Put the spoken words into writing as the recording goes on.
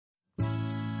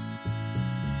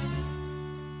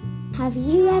Have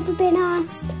you ever been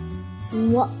asked,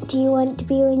 what do you want to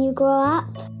be when you grow up?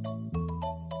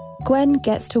 Gwen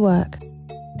gets to work.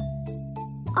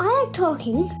 I like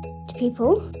talking to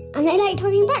people, and they like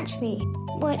talking back to me.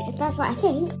 Well, that's what I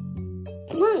think.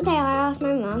 One day I asked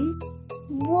my mum,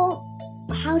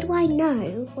 how do I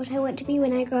know what I want to be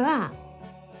when I grow up?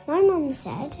 My mum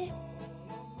said,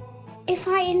 if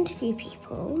I interview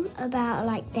people about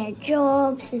like their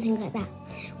jobs and things like that,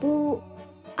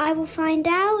 I will find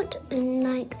out, and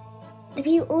like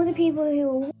all the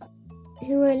people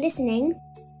who are listening,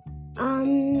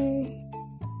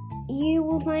 you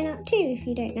will find out too if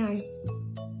you don't know.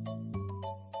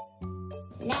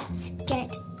 Let's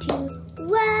get to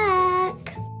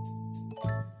work.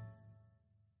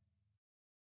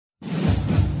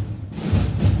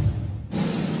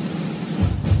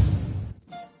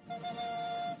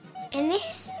 In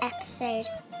this episode,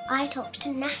 I talked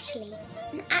to Natalie,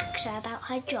 an actor, about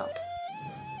her job.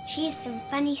 She has some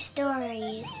funny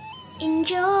stories.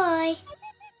 Enjoy!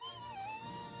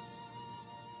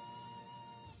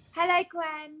 Hello,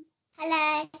 Gwen.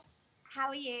 Hello. How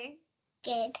are you?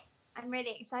 Good. I'm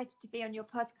really excited to be on your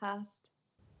podcast.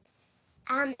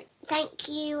 Thank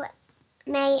you,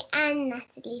 May and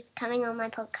Natalie, for coming on my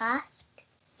podcast.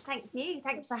 Thank you.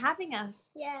 Thanks for having us.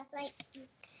 Yeah, thank you.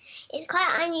 It's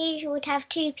quite unusual to have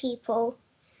two people.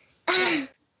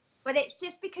 Well, it's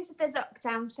just because of the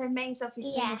lockdown. So May's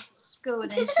obviously at school,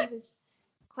 and she was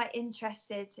quite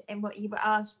interested in what you were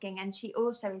asking, and she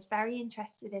also is very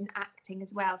interested in acting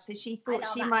as well. So she thought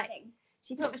she might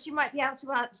be able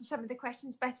to answer some of the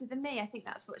questions better than me. I think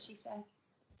that's what she said.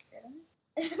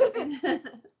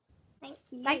 Thank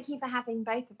you. Thank you for having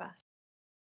both of us.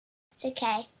 It's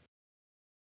okay.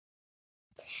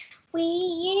 We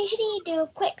usually do a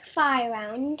quick fire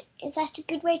round. Is that a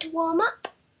good way to warm up?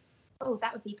 Oh,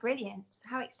 that would be brilliant.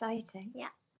 How exciting.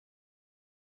 Yeah.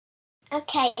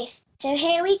 Okay, so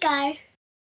here we go.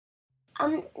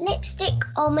 Lipstick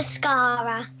or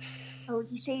mascara? Oh,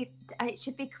 you see, it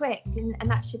should be quick,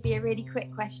 and that should be a really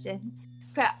quick question.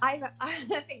 But I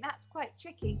think that's quite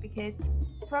tricky, because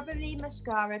probably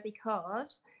mascara,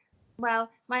 because,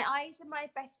 well, my eyes are my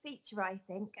best feature, I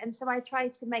think, and so I try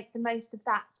to make the most of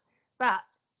that. But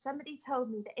somebody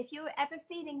told me that if you're ever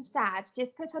feeling sad,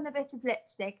 just put on a bit of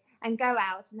lipstick and go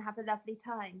out and have a lovely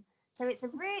time. So that's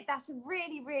a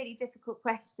really, really difficult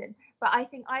question, but I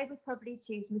think I would probably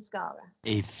choose mascara.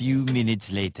 A few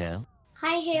minutes later.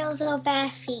 High heels or bare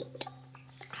feet?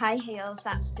 High heels,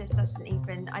 I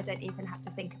don't even have to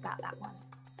think about that one.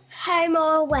 Home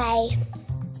or away?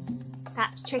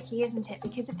 That's tricky, isn't it?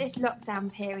 Because of this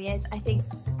lockdown period, I think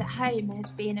the home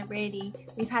has been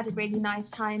we've had a really nice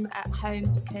time at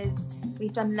home, because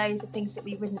we've done loads of things that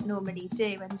we wouldn't normally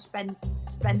do, and spend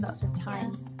lots of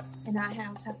time in our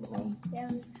house, haven't we? Yeah,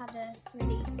 we've had a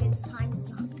really good time in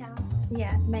lockdown.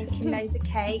 Yeah, making loads of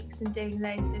cakes and doing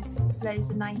loads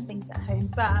of nice things at home.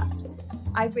 But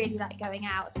I really like going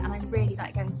out, and I really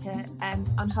like going to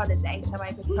on holiday, so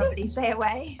I would probably stay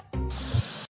away.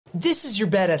 This is your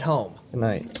bed at home. Good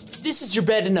night. This is your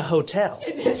bed in a hotel.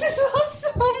 This is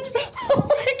awesome! Oh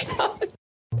my god!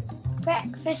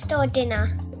 Breakfast or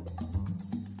dinner?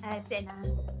 Dinner.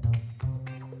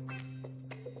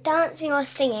 Dancing or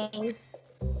singing?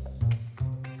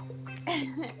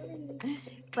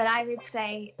 But I would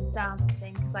say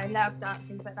dancing, because I love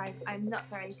dancing, but I'm not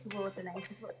very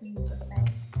coordinated. What do you say?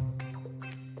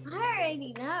 I don't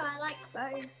really know. I like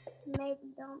both.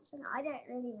 Maybe dancing. I don't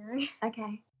really know.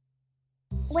 Okay.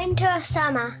 Winter or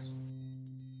summer?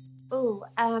 Oh,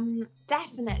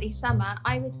 definitely summer.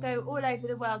 I would go all over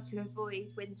the world to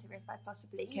avoid winter if I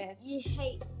possibly could. You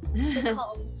hate the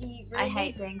cold, do you really? I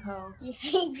hate being cold. You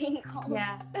hate being cold?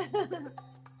 Yeah.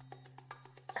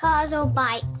 Cars or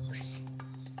bikes?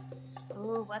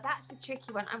 Oh, well, that's the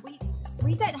tricky one. And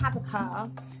we don't have a car,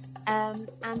 and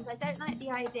I don't like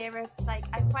the idea of, like,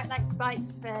 I quite like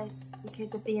bikes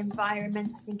because of the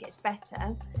environment. I think it's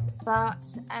better, but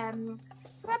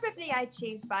probably I'd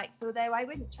choose bikes, although I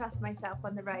wouldn't trust myself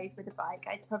on the road with a bike.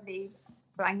 I'd probably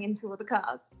bang into all the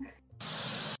cars.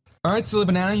 All right, Silly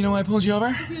Banana, you know why I pulled you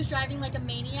over? He was driving like a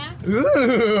maniac.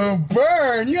 Ooh,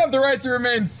 burn! You have the right to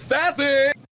remain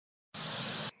sassy!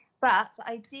 But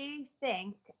I do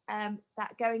think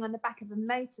that going on the back of a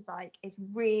motorbike is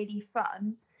really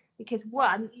fun, because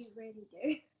once... You really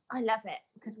do. I love it,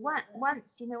 because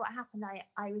once, do you know what happened?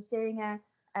 I was doing a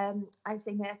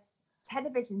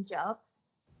television job,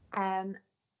 and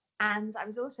I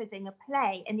was also doing a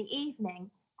play in the evening,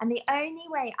 and the only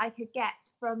way I could get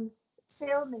from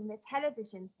filming the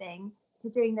television thing to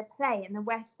doing the play in the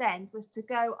West End was to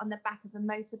go on the back of a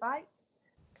motorbike.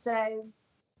 So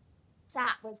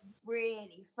That was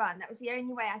really fun. That was the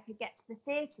only way I could get to the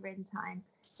theatre in time.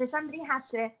 So somebody had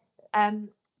to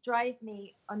drive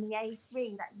me on the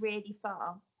A3 like really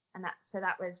far, and that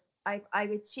was I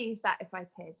would choose that if I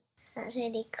could. That's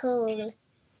really cool.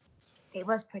 It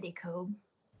was pretty cool.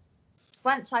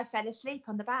 Once I fell asleep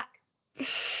on the back.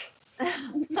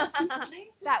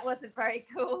 That wasn't very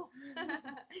cool,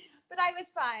 but I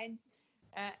was fine,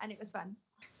 and it was fun.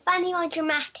 Funny or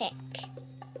dramatic?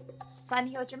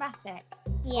 Funny or dramatic?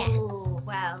 Yeah. Oh,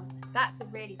 well, that's a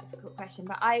really difficult question,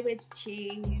 but I would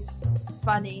choose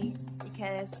funny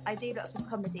because I do lots of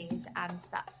comedies, and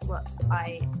that's what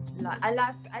I like. I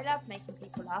love making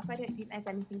people laugh. I don't think there's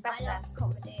anything better. I love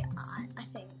comedy. I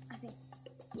think.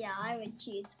 Yeah, I would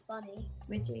choose funny.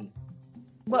 Would you?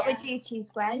 What would you choose,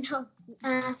 Gwen?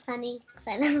 Funny, because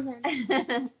I love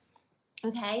it.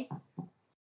 Okay.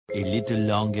 A little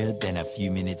longer than a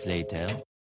few minutes later.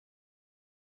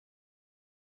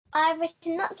 I've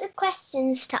written lots of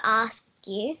questions to ask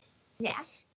you. Yeah.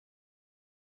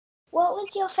 What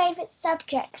was your favourite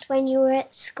subject when you were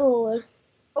at school?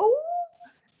 Oh.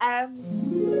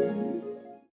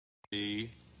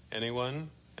 Anyone?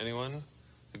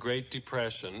 The Great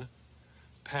Depression.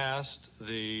 Past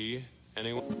the...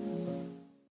 Anyone?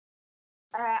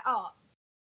 Art.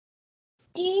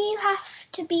 Do you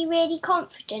have to be really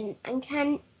confident, and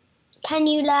can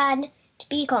you learn to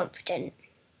be confident?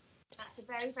 That's a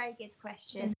very, very good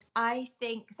question. I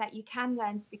think that you can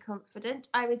learn to be confident.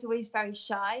 I was always very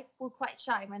shy, quite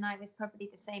shy when I was probably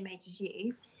the same age as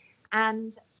you.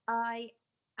 And I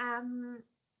am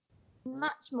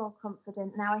much more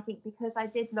confident now, I think, because I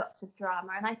did lots of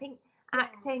drama. And I think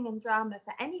acting and drama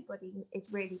for anybody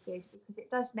is really good because it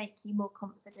does make you more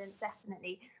confident,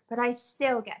 definitely. But I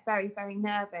still get very, very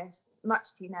nervous,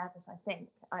 much too nervous, I think.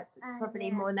 I'm probably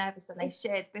more nervous than I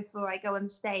should before I go on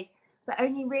stage. But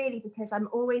only really because I'm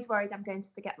always worried I'm going to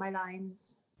forget my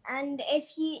lines. And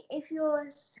if you're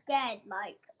scared,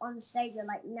 like on stage, you're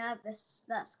like nervous,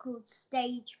 that's called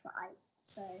stage fright.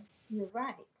 So you're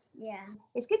right. Yeah.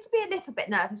 It's good to be a little bit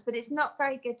nervous, but it's not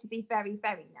very good to be very,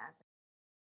 very nervous.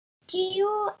 Do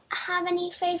you have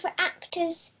any favourite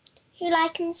actors who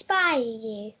inspire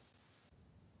you?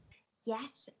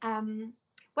 Yes.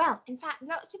 Well, in fact,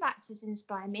 lots of actors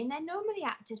inspire me, and they're normally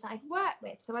actors that I've worked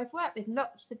with. So I've worked with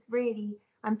lots of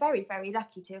I'm very, very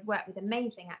lucky to have worked with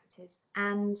amazing actors.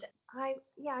 And I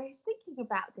was thinking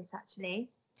about this actually.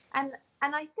 And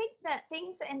I think that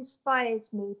things that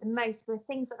inspired me the most were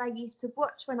things that I used to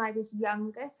watch when I was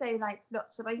younger. So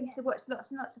I used to watch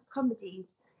lots and lots of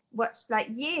comedies. Watched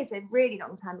years, a really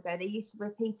long time ago, they used to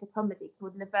repeat a comedy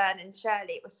called Laverne and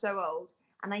Shirley. It was so old.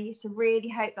 And I used to really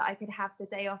hope that I could have the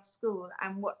day off school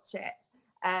and watch it.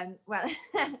 And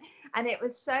it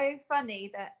was so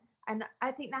funny and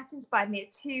I think that inspired me.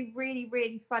 Two really,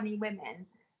 really funny women.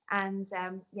 And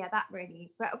that really,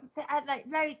 but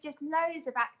loads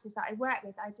of actors that I work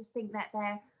with. I just think that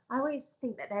I always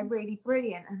think that they're really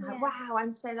brilliant. And wow,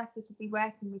 I'm so lucky to be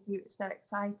working with you. It's so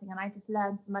exciting. And I just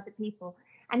learn from other people.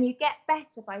 And you get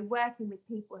better by working with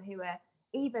people who are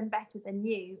even better than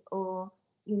you, or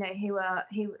who are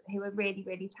really,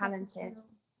 really talented.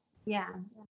 Yeah.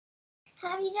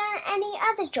 Have you done any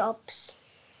other jobs?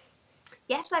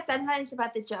 Yes, I've done loads of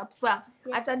other jobs. Well,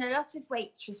 I've done a lot of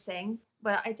waitressing.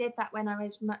 Well, I did that when I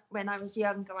was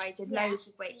younger. I did loads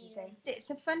of waitressing. Yeah. It's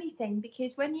a funny thing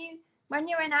because when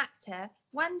you're an actor,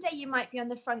 one day you might be on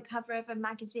the front cover of a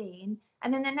magazine,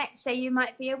 and then the next day you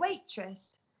might be a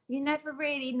waitress. You never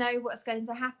really know what's going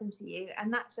to happen to you,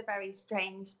 and that's a very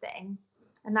strange thing.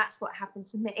 And that's what happened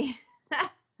to me.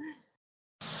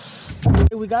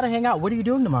 We gotta hang out. What are you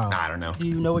doing tomorrow? I don't know. Do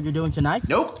you know what you're doing tonight?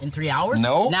 Nope. In 3 hours?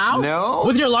 No. Now? No.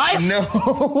 With your life?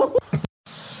 No.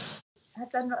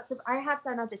 I have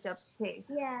done other jobs too.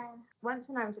 Yeah. Once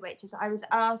when I was a waitress, I was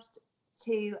asked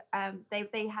to,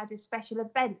 they had a special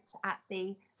event at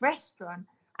the restaurant,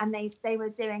 and they were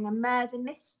doing a murder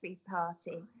mystery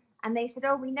party. And they said,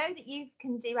 we know that you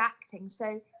can do acting,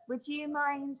 so could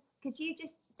you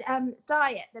just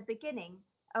die at the beginning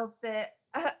of the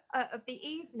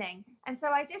evening? And so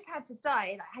I just had to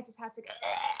die, I just had to go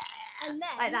and then,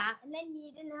 like that. And then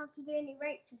you didn't have to do any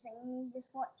waitressing, and you just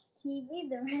watched TV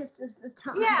the rest of the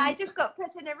time. Yeah, I just got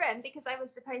put in a room because I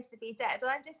was supposed to be dead, and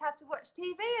I just had to watch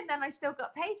TV, and then I still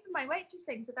got paid for my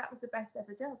waitressing, so that was the best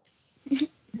ever job.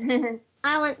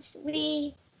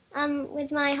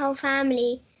 With my whole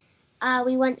family,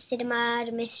 we once did a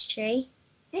murder mystery.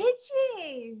 Did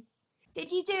you?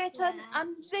 Did you do it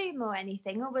on Zoom or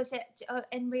anything, or was it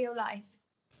in real life?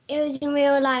 It was in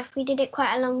real life. We did it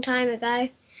quite a long time ago.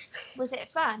 Was it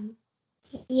fun?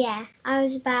 Yeah, I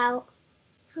was about,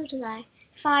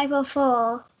 5 or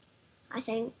 4. I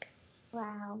think.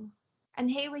 Wow.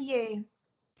 And who were you?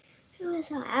 Who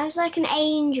was I? I was like an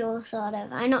angel, sort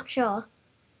of. I'm not sure.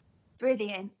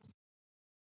 Brilliant.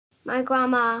 My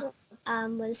grandma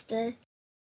was the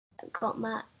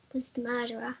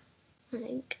murderer, I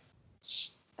think.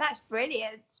 That's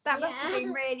brilliant. That must have Yeah.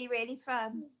 been really, really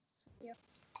fun.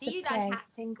 Do you like Okay.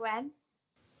 acting, Gwen?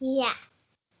 Yeah.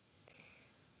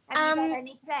 Have you done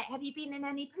any play? Have you been in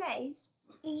any plays?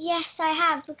 Yes, I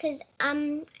have, because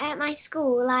at my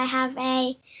school I have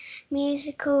a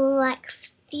musical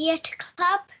theatre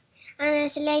club, and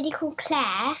there's a lady called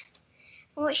Claire.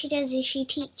 And what she does is she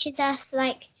teaches us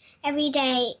every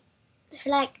day for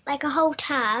like a whole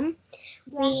term.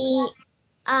 We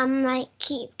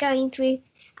keep going through,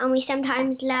 and we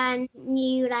sometimes learn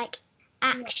new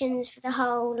actions for the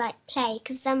whole play,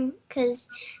 because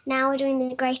now we're doing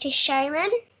The Greatest Showman.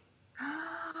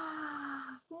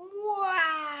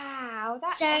 Wow,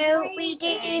 that's So we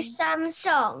amazing. do some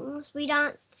songs, we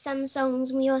dance some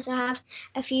songs, and we also have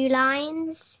a few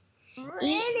lines.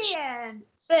 Brilliant.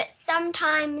 But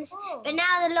sometimes, but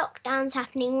now the lockdown's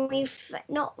happening, we've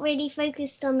not really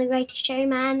focused on The Greatest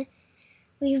Showman.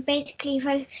 We've basically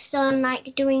focused on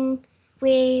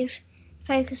we've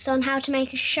focused on how to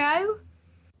make a show,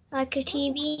 like a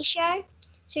TV show.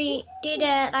 So we did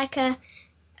a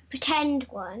pretend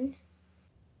one,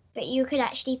 but you could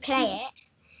actually play it.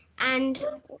 And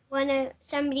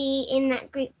somebody in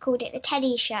that group called it the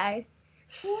Teddy Show.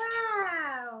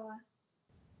 Wow.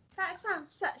 That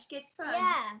sounds such good fun.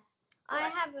 Yeah, I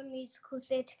have a musical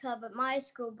theatre club at my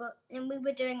school, and we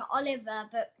were doing Oliver,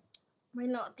 but we're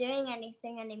not doing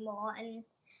anything anymore. And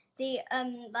the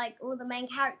all the main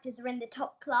characters are in the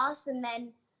top class,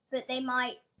 but they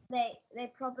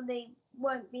probably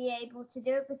won't be able to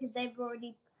do it because they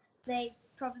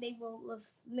probably will have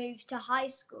moved to high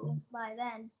school by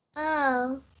then.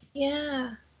 Oh.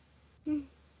 Yeah.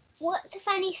 What's a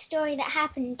funny story that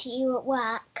happened to you at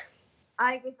work?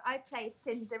 I played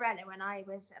Cinderella when I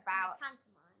was about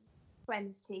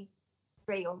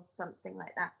 23 or something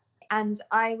like that. And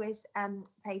I was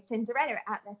played Cinderella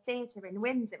at the theatre in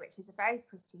Windsor, which is a very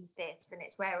pretty theatre, and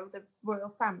it's where all the royal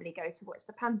family go to watch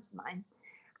the pantomime.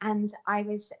 And I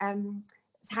was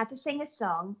had to sing a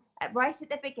song right at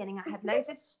the beginning. I had loads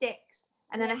of sticks,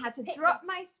 and then I had to drop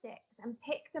my sticks and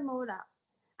pick them all up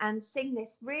and sing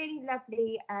this really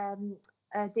lovely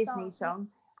Disney song.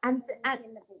 And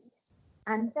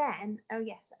then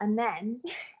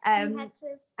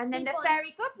the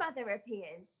fairy godmother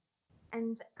appears,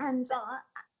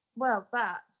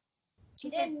 but she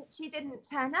didn't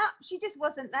turn up. She just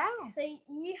wasn't there. So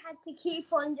you had to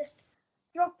keep on just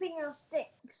dropping your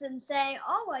sticks and saying,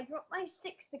 "Oh, I dropped my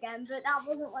sticks again," but that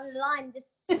wasn't one line. Just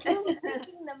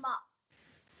picking them up,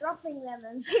 dropping them,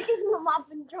 and picking them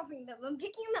up and dropping them, and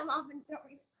picking them up and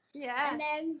dropping them. Yeah. And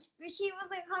then she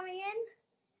wasn't coming in.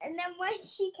 And then when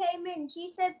she came in, she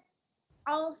said,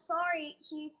 "Oh, sorry."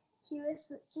 She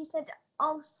said,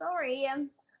 "Oh, sorry.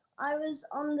 I was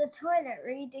on the toilet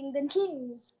reading the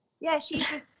news." Yeah, she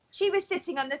was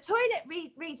sitting on the toilet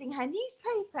reading her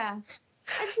newspaper,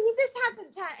 and she just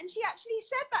hadn't turned. And she actually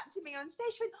said that to me on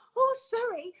stage. She went, "Oh,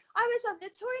 sorry, I was on the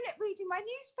toilet reading my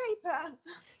newspaper."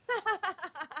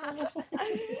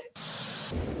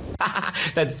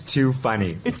 That's too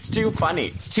funny. It's too funny.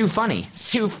 It's too funny.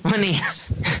 It's too funny. It was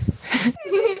so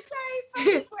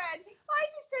funny, Gwen. I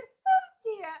just said, "Oh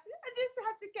dear," and just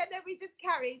had to get there. We just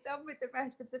carried on with the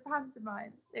rest of the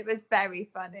pantomime. It was very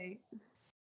funny.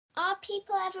 Are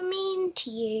people ever mean to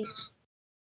you?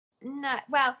 No,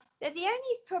 well, the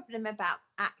only problem about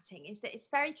acting is that it's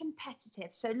very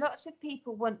competitive. So lots of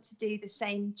people want to do the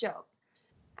same job.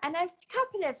 And a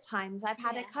couple of times I've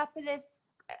had a couple of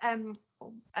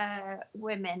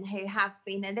women who have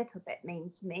been a little bit mean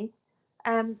to me.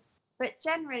 But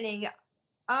generally,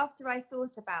 after I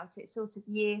thought about it sort of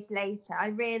years later, I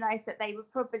realised that they were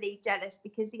probably jealous,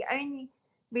 because the only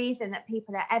reason that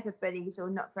people are ever bullies or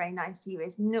not very nice to you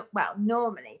is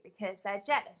normally because they're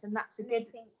jealous, and that's a very,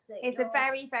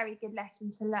 very good lesson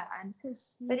to learn.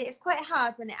 But it's quite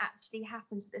hard when it actually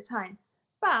happens at the time.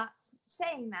 But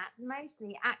saying that,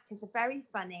 mostly actors are very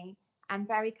funny and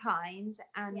very kind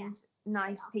and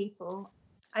nice people.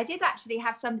 I did actually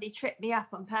have somebody trip me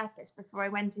up on purpose before I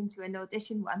went into an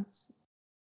audition once.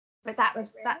 But that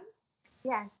was that.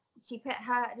 Yeah, she put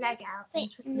her leg out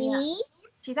and tripped me up.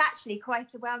 She's actually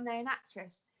quite a well-known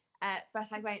actress, but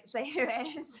I won't say who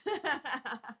it is.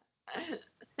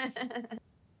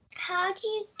 How do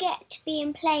you get to be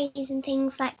in plays and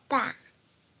things like that?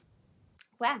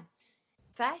 Well,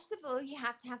 first of all, you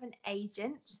have to have an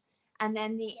agent, and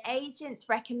then the agent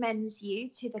recommends you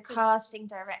to the casting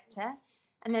director,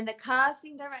 and then the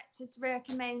casting director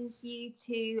recommends you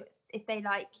to, if they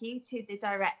like you, to the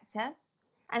director,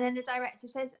 and then the director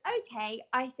says, okay,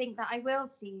 I think that I will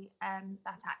see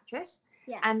that actress.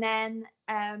 Yeah. And then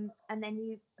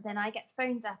I get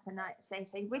phoned up and they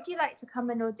say, would you like to come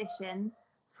and audition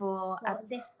for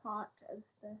this part of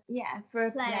the for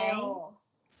a play? or...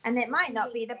 And it might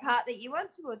not be the part that you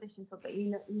want to audition for, but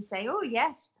you say, oh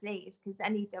yes, please, because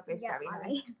any job is very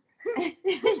nice.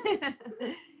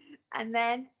 And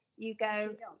then you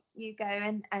go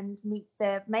and meet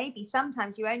maybe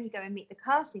sometimes you only go and meet the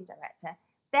casting director,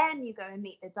 then you go and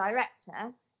meet the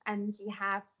director, and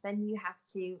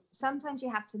sometimes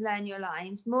you have to learn your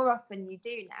lines. More often you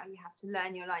do now, you have to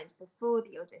learn your lines before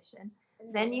the audition.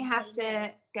 Then you have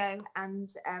to go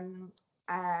and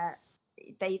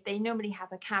they normally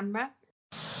have a camera.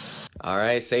 All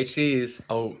right, say cheese.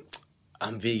 Oh,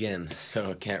 I'm vegan, so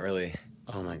I can't really.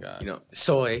 Oh my God,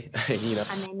 soy. And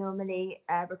they normally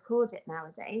record it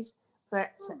nowadays.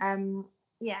 But and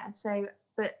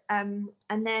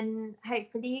then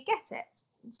hopefully you get it.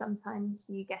 Sometimes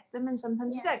you get them, and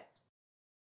sometimes you don't.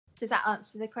 Does that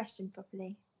answer the question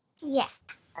properly? Yeah.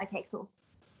 Okay, cool.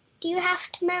 Do you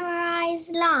have to memorize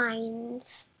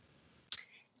lines?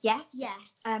 Yes. Yes.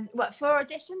 What, for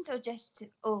auditions or just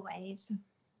always?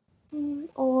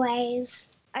 Always.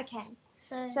 Okay.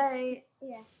 So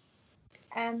yeah.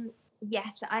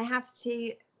 Yes, I have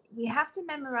to. You have to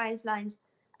memorize lines.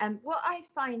 What I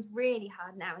find really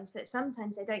hard now is that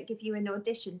sometimes they don't give you an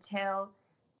audition till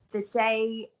the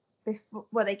day before.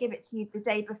 Well, they give it to you the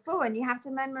day before, and you have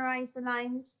to memorize the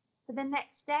lines for the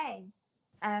next day.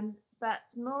 But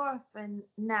more often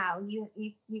now, you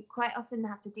quite often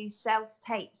have to do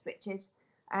self-tapes, which is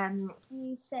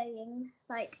you saying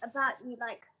about you,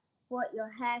 what your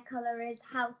hair color is,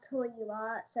 how tall you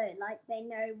are, so they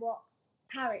know what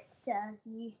character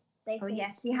they. Oh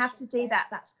yes, you have to do that.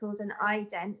 That's called an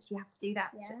ident. You have to do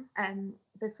that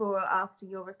before or after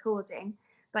your recording.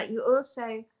 But you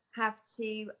also have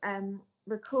to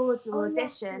record your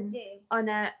audition on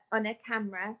a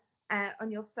camera.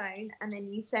 On your phone, and then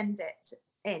you send it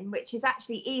in, which is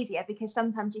actually easier because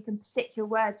sometimes you can stick your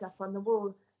words up on the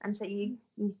wall, and so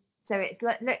so it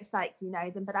looks like you know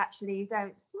them, but actually you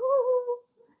don't.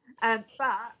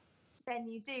 But then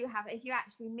you do have, if you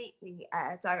actually meet the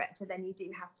director, then you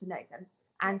do have to know them,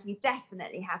 and you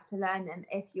definitely have to learn them.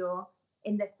 If you're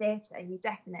in the theatre, you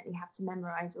definitely have to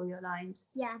memorize all your lines.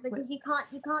 Yeah, because you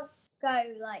can't go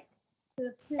to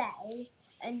a play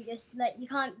and just you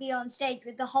can't be on stage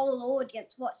with the whole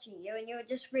audience watching you and you're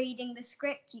just reading the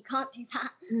script. You can't do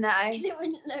that. No. Because it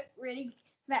wouldn't look really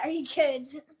very good.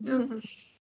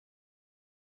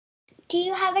 Do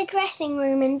you have a dressing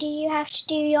room and do you have to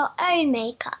do your own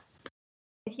makeup?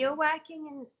 If you're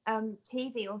working in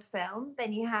TV or film,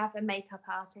 then you have a makeup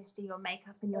artist do your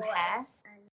makeup and your hair.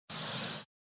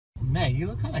 Meg, you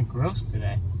look kind of gross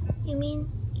today. You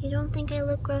mean you don't think I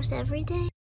look gross every day?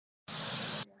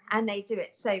 And they do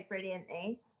it so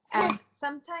brilliantly.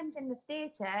 Sometimes in the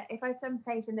theatre, if I've done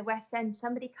plays in the West End,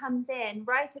 somebody comes in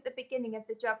right at the beginning of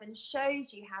the job and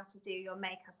shows you how to do your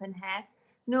makeup and hair.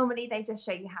 Normally they just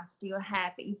show you how to do your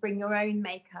hair, but you bring your own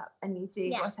makeup and you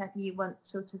do whatever you want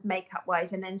sort of makeup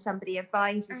wise, and then somebody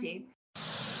advises you.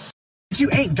 You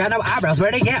ain't got no eyebrows,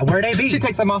 where they at, where they be? She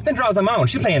takes them off, then draws them on.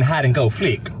 She playing hide and go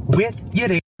flick with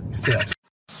your self.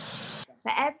 So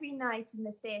every night in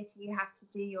the theatre you have to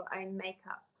do your own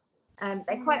makeup.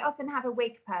 They quite often have a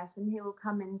wig person who will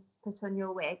come and put on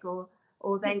your wig, or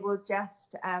they will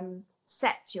just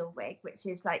set your wig, which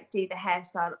is do the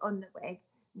hairstyle on the wig,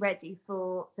 ready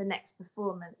for the next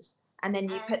performance, and then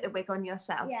you put the wig on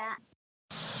yourself. Yeah.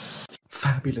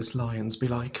 Fabulous lions be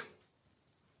like,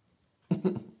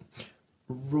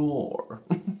 roar.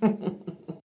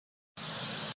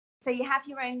 So you have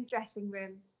your own dressing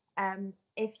room.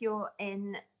 If you're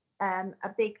in a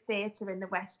big theatre in the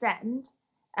West End,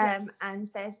 and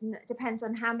depends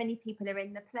on how many people are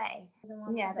in the play.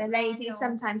 Yeah, the ladies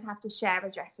sometimes have to share a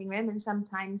dressing room, and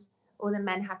sometimes all the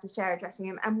men have to share a dressing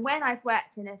room. And when I've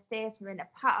worked in a theatre in a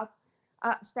pub,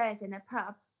 upstairs in a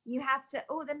pub,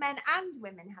 all the men and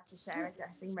women have to share a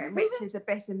dressing room, which is a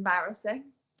bit embarrassing.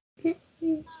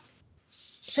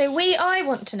 So I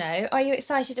want to know, are you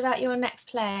excited about your next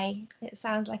play? It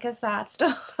sounds like a sad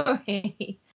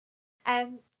story.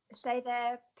 So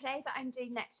the play that I'm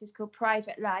doing next is called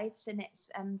Private Lives, and it's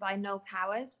by Noel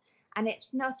Coward. And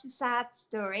it's not a sad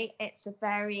story, it's a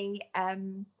very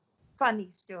funny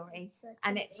story.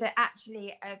 And it's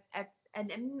actually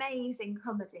an amazing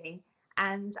comedy.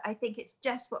 And I think it's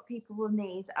just what people will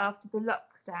need after the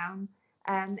lockdown.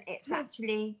 It's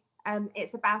actually,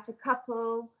 it's about a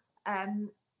couple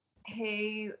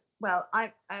who well,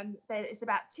 it's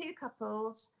about two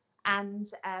couples, and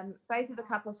both of the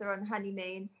couples are on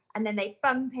honeymoon, and then they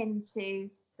bump into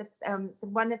the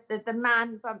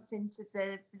man bumps into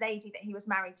the lady that he was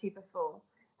married to before,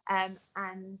 and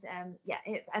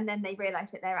then they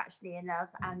realise that they're actually in love,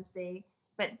 and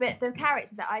but the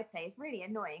character that I play is really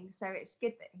annoying, so it's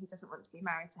good that he doesn't want to be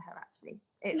married to her. Actually,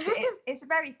 it's a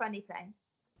very funny play,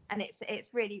 and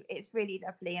it's really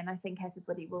lovely, and I think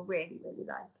everybody will really really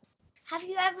like it. Have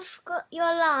you ever forgot your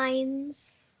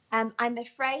lines? I'm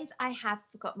afraid I have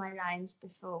forgot my lines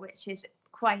before, which is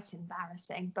quite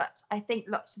embarrassing, but I think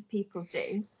lots of people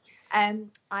do.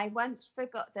 I once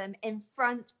forgot them in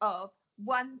front of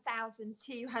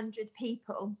 1,200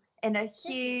 people in a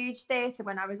huge theatre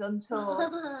when I was on tour,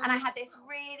 and I had this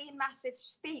really massive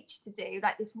speech to do,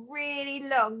 like this really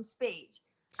long speech,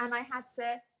 and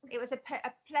it was a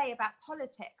play about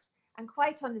politics, and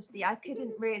quite honestly I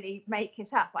couldn't really make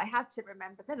it up. I had to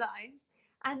remember the lines,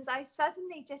 and I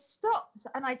suddenly just stopped,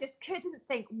 and I just couldn't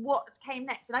think what came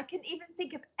next, and I couldn't even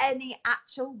think of any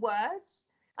actual words.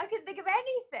 I couldn't think of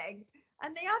anything.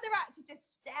 And the other actor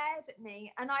just stared at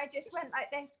me, and I just went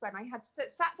like this when I had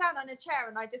sat down on a chair,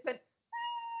 and I just went.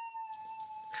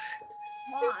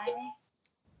 Why?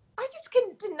 I just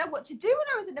didn't know what to do, and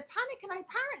I was in a panic. And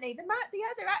apparently, the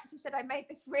other actor said I made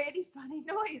this really funny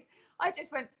noise. I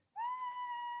just went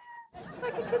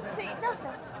like a complete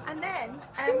nutter, and then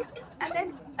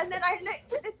I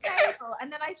looked at the table,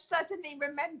 and then I suddenly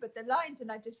remembered the lines,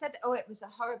 and I just said, "Oh, it was a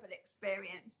horrible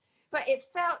experience." But it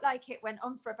felt like it went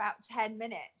on for about 10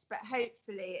 minutes, but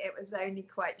hopefully it was only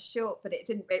quite short, but it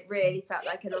really felt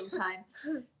like a long time.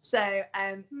 So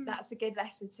that's a good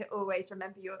lesson to always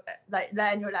remember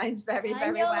learn your lines very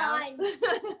well. Lines.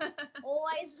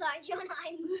 Always learn your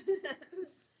lines.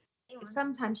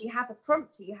 Sometimes you have a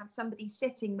prompter, you have somebody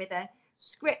sitting with a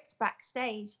script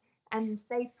backstage, and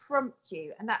they prompt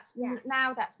you, and that's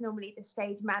normally the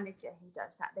stage manager who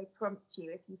does that. They prompt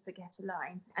you if you forget a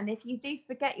line, and if you do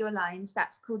forget your lines,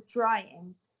 that's called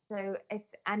drying. So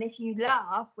if you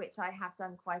laugh, which I have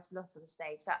done quite a lot on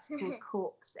stage, that's called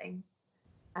corpsing,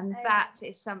 and that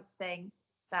is something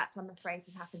that I'm afraid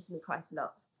has happened to me quite a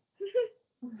lot.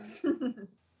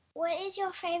 What is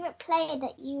your favourite play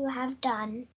that you have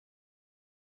done?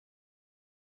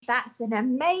 That's an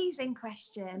amazing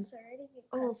question. That's a really good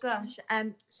question. Oh gosh.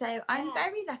 So I'm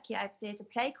very lucky. I did a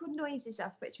play called Noises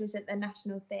Off, which was at the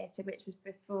National Theatre, which was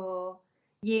before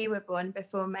you were born,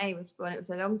 before May was born. It was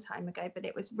a long time ago, but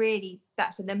it was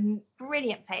that's a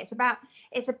brilliant play.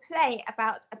 It's a play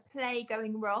about a play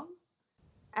going wrong.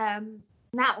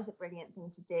 That was a brilliant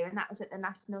thing to do, and that was at the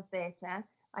National Theatre.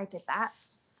 I did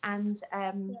that, and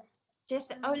I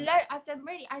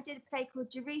did a play called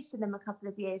Jerusalem a couple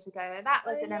of years ago, and that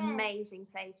was an amazing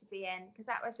play to be in,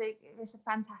 because it was a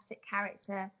fantastic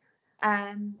character.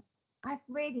 I'm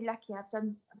really lucky. I've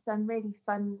done really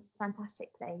fun,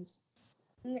 fantastic plays.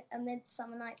 A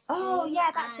Midsummer Night's Dream. Oh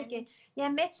yeah, that's a good. Yeah,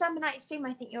 Midsummer Night's Dream.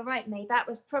 I think you're right, May. That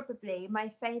was probably my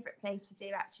favourite play to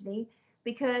do, actually,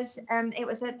 because it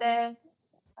was at the.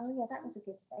 Oh yeah, that was a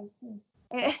good play too.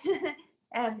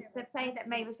 The play that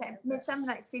May was saying, Midsummer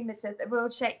Night's Dream, was at the Royal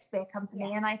Shakespeare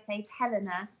Company, and I played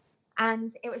Helena,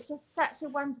 and it was just such a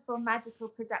wonderful, magical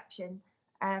production.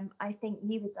 I think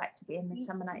you would like to be in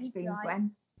Midsummer Night's Dream,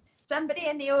 Gwen. Somebody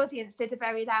in the audience did a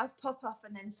very loud pop-off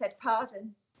and then said,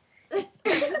 "Pardon." And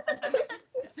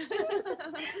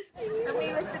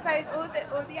we were supposed, all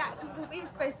the actors, we were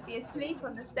supposed to be asleep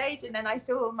on the stage, and then I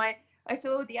saw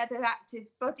all the other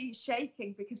actors' bodies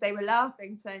shaking because they were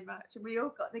laughing so much, and we all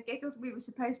got the giggles. We were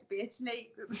supposed to be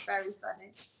asleep. It was very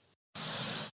funny.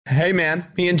 Hey man,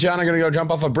 me and John are gonna go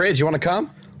jump off a bridge. You wanna come?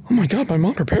 Oh my god, my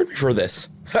mom prepared me for this.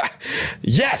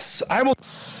 Yes, I will.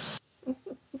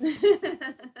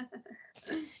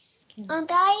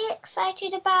 And are you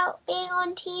excited about being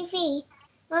on TV?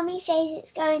 Mummy says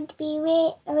it's going to be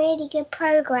a really good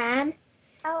programme.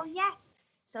 Oh yes.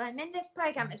 So I'm in this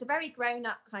programme. It's a very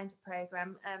grown-up kind of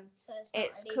programme.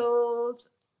 It's called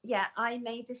I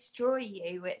May Destroy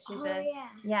You, which is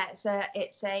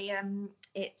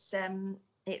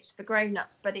it's for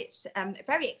grown-ups, but it's a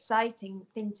very exciting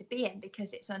thing to be in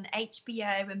because it's on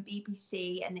HBO and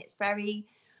BBC, and it's very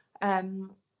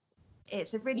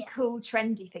it's a really cool,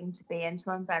 trendy thing to be in.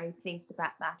 So I'm very pleased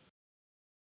about that.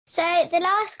 So the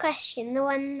last question, the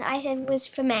one I said was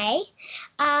for May.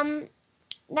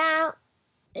 Now,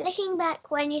 looking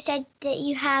back when you said that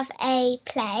you have a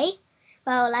play,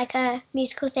 well, like a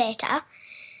musical theatre.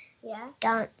 Yeah.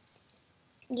 Dance.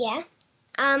 Yeah.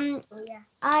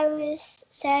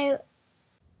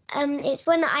 It's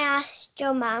one that I asked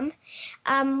your mum.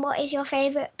 What is your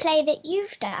favourite play that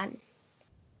you've done?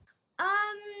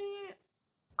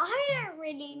 don't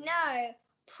really know.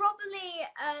 Probably,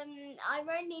 I've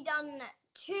only done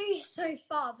 2 so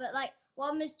far, but like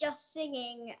one was just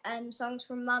singing songs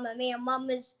from Mamma Mia, and one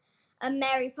was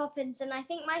Mary Poppins, and I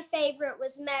think my favourite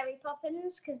was Mary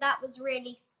Poppins because that was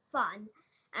really fun,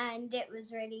 and it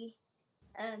was really,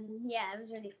 it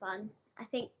was really fun. I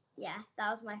think,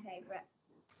 that was my favourite.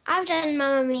 I've done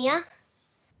Mamma Mia.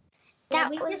 Yeah,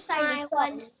 That we was just sang my the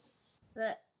one. songs,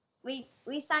 but we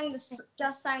sang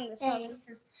just sang the songs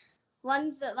because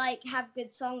ones that like have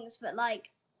good songs, but like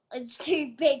it's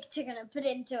too big to gonna put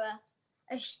into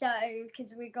a show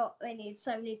because we need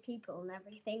so many people and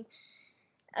everything.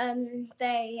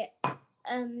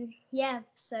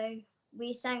 So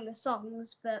we sang the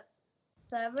songs, but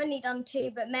so I've only done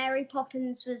 2, but Mary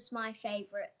Poppins was my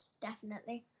favourite,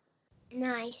 definitely.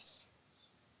 Nice.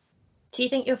 Do you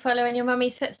think you're following your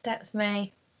mummy's footsteps,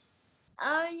 May?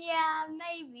 Oh yeah,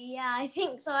 maybe. Yeah, I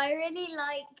think so. I really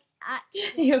like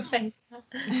acting. Your face.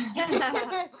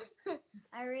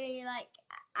 I really like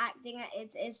acting.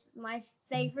 It's my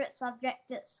favourite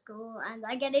subject at school, and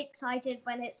I get excited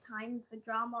when it's time for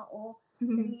drama or the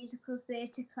musical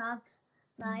theatre clubs.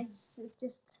 It's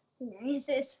just,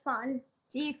 it's fun.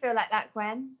 Do you feel like that,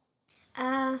 Gwen?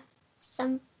 Yeah.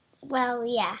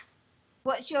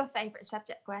 What's your favourite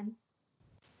subject, Gwen?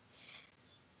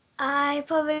 I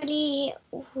probably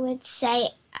would say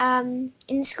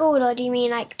in school, or do you mean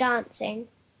like dancing?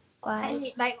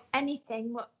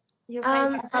 Anything. What your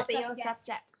favourite hobby or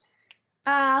subject?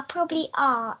 Probably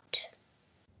art.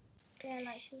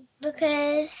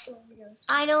 Because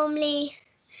I normally,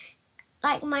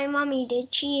 like my mummy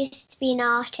did, she used to be an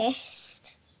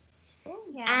artist.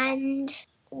 And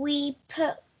we've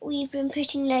been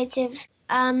putting loads of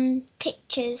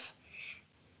pictures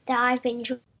that I've been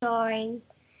drawing,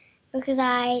 because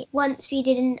once we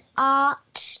did an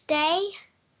art day,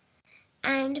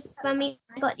 and when we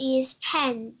got these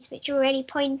pens which are really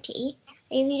pointy,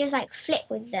 and you can just like flip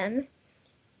with them,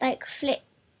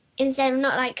 instead of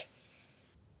not like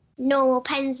normal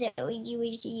pens that you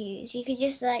would use, you could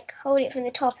just like hold it from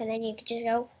the top and then you could just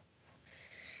go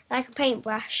like a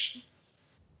paintbrush.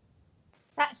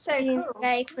 That's so cool. A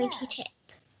very pointy tip.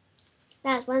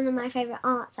 That's one of my favourite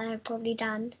arts I've probably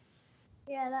done.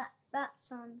 Yeah, that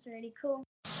sounds really cool.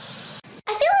 I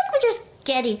feel like we just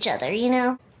get each other, you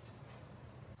know?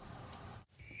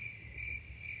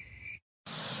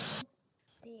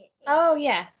 Oh,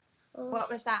 yeah.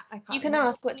 What was that? I can't You can remember.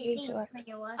 ask, what do you eat at work?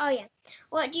 Oh, yeah.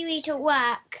 What do you eat at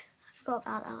work? I forgot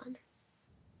about that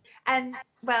one.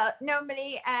 Well,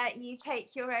 normally you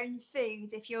take your own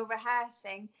food if you're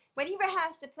rehearsing. When you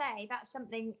rehearse the play, that's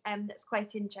something that's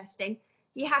quite interesting.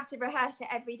 You have to rehearse it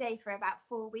every day for about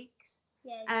 4 weeks.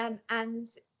 Yeah. And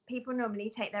people normally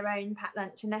take their own packed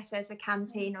lunch unless there's a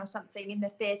canteen or something in the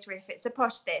theatre. If it's a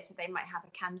posh theatre, they might have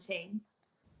a canteen.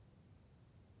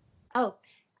 So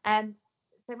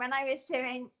when I was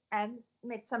doing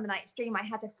Midsummer Night's Dream, I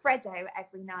had a Freddo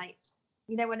every night.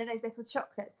 You know, one of those little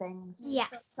chocolate things. Yeah.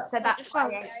 So that's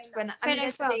what I ate when I mean, Freddo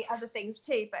there's the frogs. other things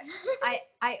too, but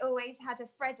I always had a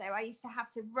Freddo. I used to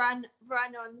have to run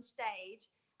on stage,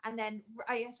 and then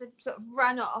I used to sort of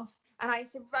run off, and I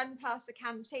used to run past the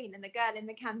canteen, and the girl in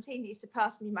the canteen used to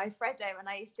pass me my Freddo, and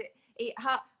I used to eat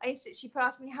half. She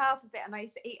passed me half of it, and I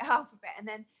used to eat half of it, and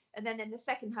then in the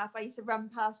second half, I used to run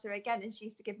past her again, and she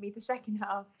used to give me the second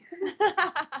half.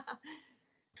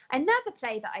 Another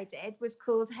play that I did was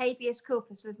called Habeas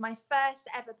Corpus. It was my first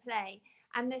ever play.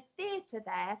 And the theatre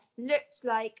there looked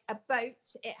like a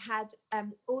boat. It had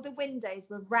all the windows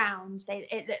were round.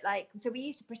 It looked like, so we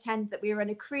used to pretend that we were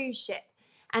on a cruise ship.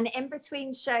 And in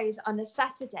between shows on a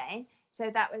Saturday, so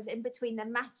that was in between the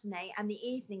matinee and the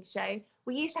evening show,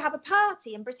 we used to have a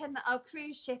party and pretend that our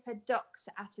cruise ship had docked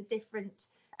at a different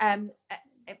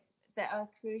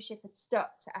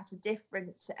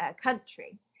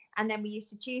country. And then we used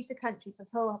to choose the country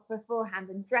beforehand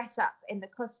and dress up in the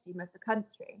costume of the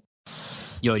country.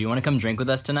 Yo, do you want to come drink with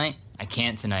us tonight? I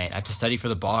can't tonight. I have to study for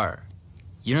the bar.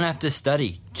 You don't have to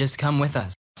study. Just come with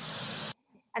us.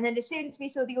 And then as soon as we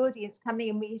saw the audience coming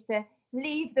in, we used to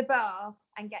leave the bar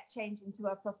and get changed into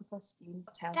our proper costumes.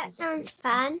 That sounds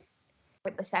fun.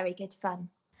 It was very good fun.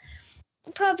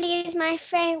 Probably is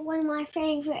one of my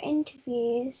favourite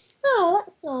interviews. Oh,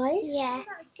 that's nice. Yeah.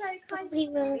 That's so Probably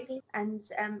will be. And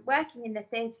working in the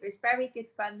theatre is very good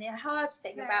fun. The hard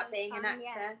thing about being an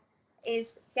actor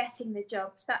is getting the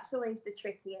jobs. That's always the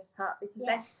trickiest part because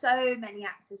there's so many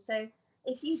actors. So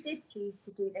if you did choose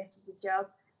to do this as a job,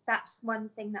 that's one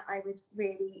thing that I would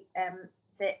really,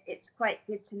 that it's quite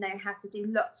good to know how to do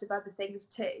lots of other things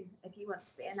too if you want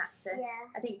to be an actor. Yeah.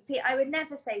 I think I would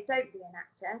never say don't be an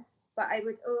actor. but I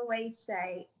would always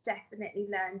say definitely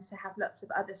learn to have lots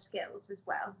of other skills as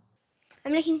well.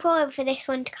 I'm looking forward for this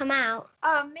one to come out.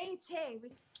 Oh, me too.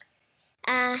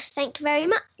 Thank you very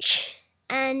much,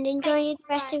 and enjoy the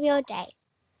rest of your day.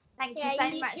 Thank you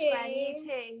so much, Gwen. You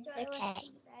too. Okay.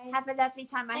 Have a lovely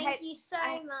time. Thank you so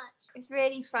much. It's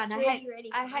really fun. It's really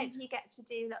I fun. hope you get to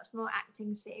do lots more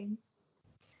acting soon.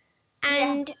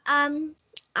 And I'm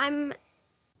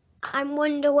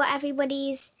wonder what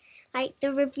everybody's like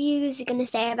the reviews are gonna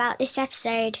say about this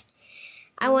episode.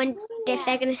 I wonder if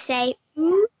they're gonna say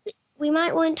we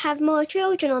might want to have more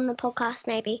children on the podcast,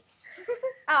 maybe.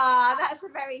 Ah, that's a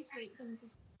very sweet thing to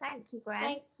say. Thank you, Gwen.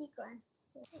 Thank you, Gwen.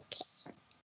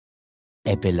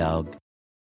 Epilogue.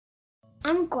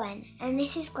 I'm Gwen, and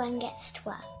this is Gwen Gets to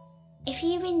Work. If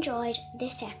you've enjoyed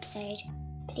this episode,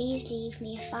 please leave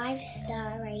me a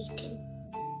 5-star rating.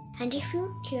 And if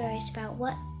you're curious about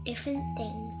what different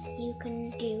things you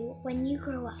can do when you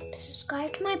grow up,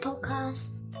 subscribe to my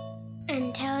podcast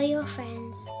and tell your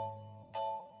friends.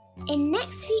 In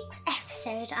next week's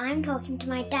episode, I'm talking to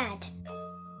my dad.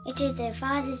 It is a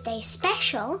Father's Day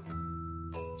special,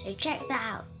 so check that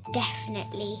out,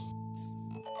 definitely.